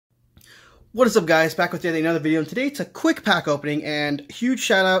What is up, guys? Back with yet another video, and today it's a quick pack opening, and huge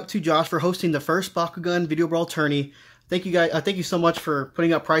shout out to Josh for hosting the first Bakugan Video Brawl Tourney. Thank you guys, thank you so much for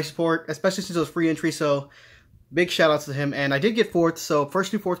putting up prize support, especially since it was free entry, so big shout outs to him. And I did get 4th, so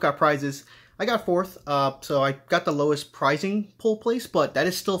first 2 4th got prizes. I got 4th, so I got the lowest prizing pull place, but that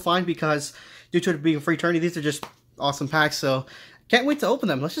is still fine because due to it being a free tourney, these are just awesome packs, so can't wait to open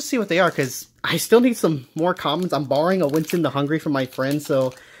them. Let's just see what they are, because I still need some more commons. I'm borrowing a Winston the Hungry from my friend,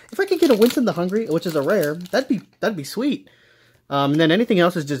 so if I could get a Winston the Hungry, which is a rare, that'd be sweet. And then anything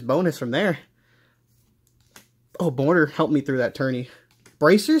else is just bonus from there. Oh, Border helped me through that tourney.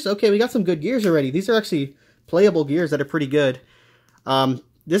 Bracers? Okay, we got some good gears already. These are actually playable gears that are pretty good.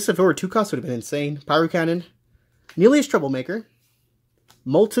 This, if it were 2 costs, would have been insane. Pyro Cannon. Nelius Troublemaker.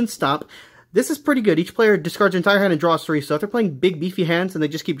 Molten Stomp. This is pretty good. Each player discards their entire hand and draws 3. So if they're playing big, beefy hands and they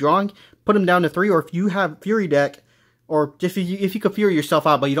just keep drawing, put them down to 3. Or if you have Fury deck, or if you could Fury yourself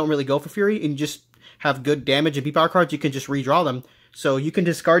out, but you don't really go for Fury, and you just have good damage and B-Power cards, you can just redraw them. So you can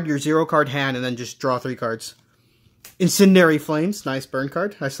discard your 0-card hand and then just draw 3 cards. Incendiary Flames. Nice burn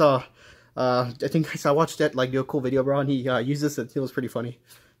card. I saw, I watched that, like, do a cool video, bro, and he used this, and it was pretty funny.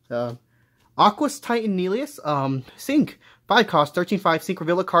 Aqua's Titan Nelius. Sync. 5 cost, 13/5. Sync,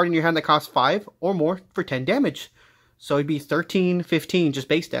 reveal a card in your hand that costs 5 or more for 10 damage. So it'd be 13, 15, just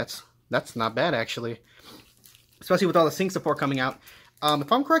base stats. That's not bad, actually. Especially with all the sync support coming out.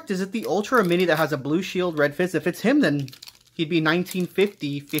 If I'm correct, is it the Ultra Mini that has a blue shield, red fist? If it's him, then he'd be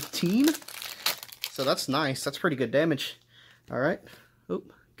 1950, 15. So that's nice. That's pretty good damage. Alright.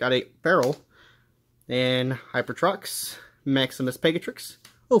 Oop. Got a Barrel. And Hypertrucks. Maximus Pegatrix.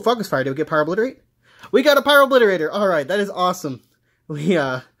 Oh, Focus Fire. Did we get Power Obliterate? We got a Power Obliterator. Alright, that is awesome. We,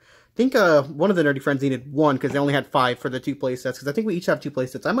 think one of the nerdy friends needed 1 because they only had 5 for the 2 playsets. Because I think we each have 2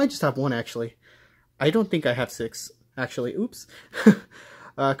 playsets. I might just have 1, actually. I don't think I have 6, actually. Oops.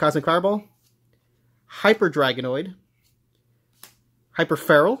 Cosmic Fireball. Hyper Dragonoid. Hyper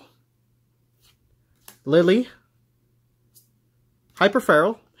Feral. Lily. Hyper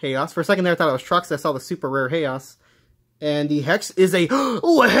Feral. Chaos. For a second there I thought it was Trucks. I saw the super rare Chaos. And the Hex is a...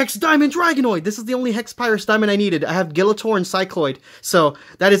 Oh, a Hex Diamond Dragonoid! This is the only Hex Pyrus Diamond I needed. I have Gillator and Cycloid. So,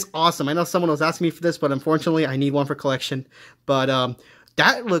 that is awesome. I know someone was asking me for this, but unfortunately I need one for collection. But,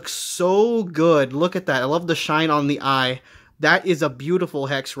 that looks so good. Look at that. I love the shine on the eye. That is a beautiful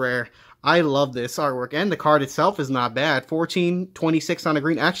Hex Rare. I love this artwork. And the card itself is not bad. 14/26 on a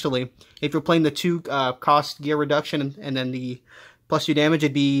green. Actually, if you're playing the 2 cost gear reduction and then the +2 damage,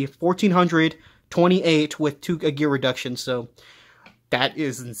 it'd be 1428 with 2 gear reduction. So that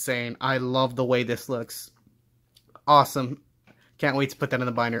is insane. I love the way this looks. Awesome. Can't wait to put that in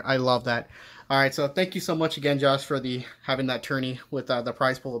the binder. I love that. All right, so thank you so much again, Josh, for having that tourney with the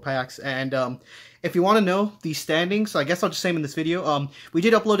prize pool of packs. And if you want to know the standings, I guess I'll just say them in this video. We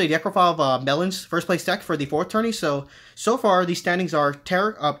did upload a deck profile of Melon's first place deck for the 4th tourney. So far, the standings are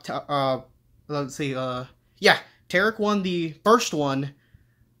Tarek. Let's see. Yeah, Tarek won the first one.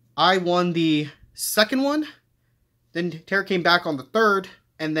 I won the second one. Then Tarek came back on the 3rd,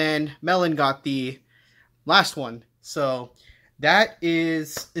 and then Melon got the last one. So that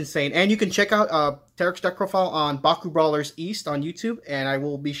is insane. And you can check out Tarek's deck profile on Baku Brawlers East on YouTube. And I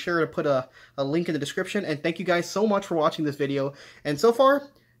will be sure to put a link in the description. And thank you guys so much for watching this video. And so far,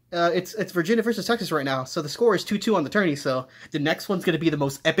 it's Virginia versus Texas right now. So the score is 2-2 on the tourney. So the next one's going to be the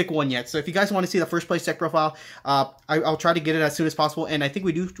most epic one yet. So if you guys want to see the first place deck profile, I'll try to get it as soon as possible. And I think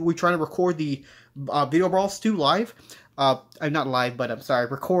we try to record the Video Brawls too live. Not live, but I'm sorry,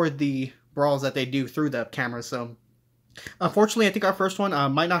 record the Brawls that they do through the camera. So unfortunately, I think our first one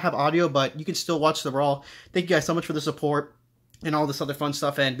might not have audio, but you can still watch the Brawl. Thank you guys so much for the support and all this other fun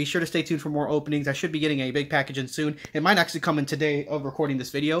stuff, and be sure to stay tuned for more openings. I should be getting a big package in soon. It might actually come in today of recording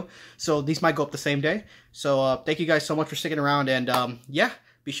this video, so these might go up the same day. So thank you guys so much for sticking around, and yeah,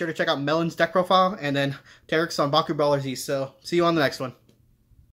 be sure to check out Melon's deck profile, and then Tarek's on Baku Brawlers East. So see you on the next one.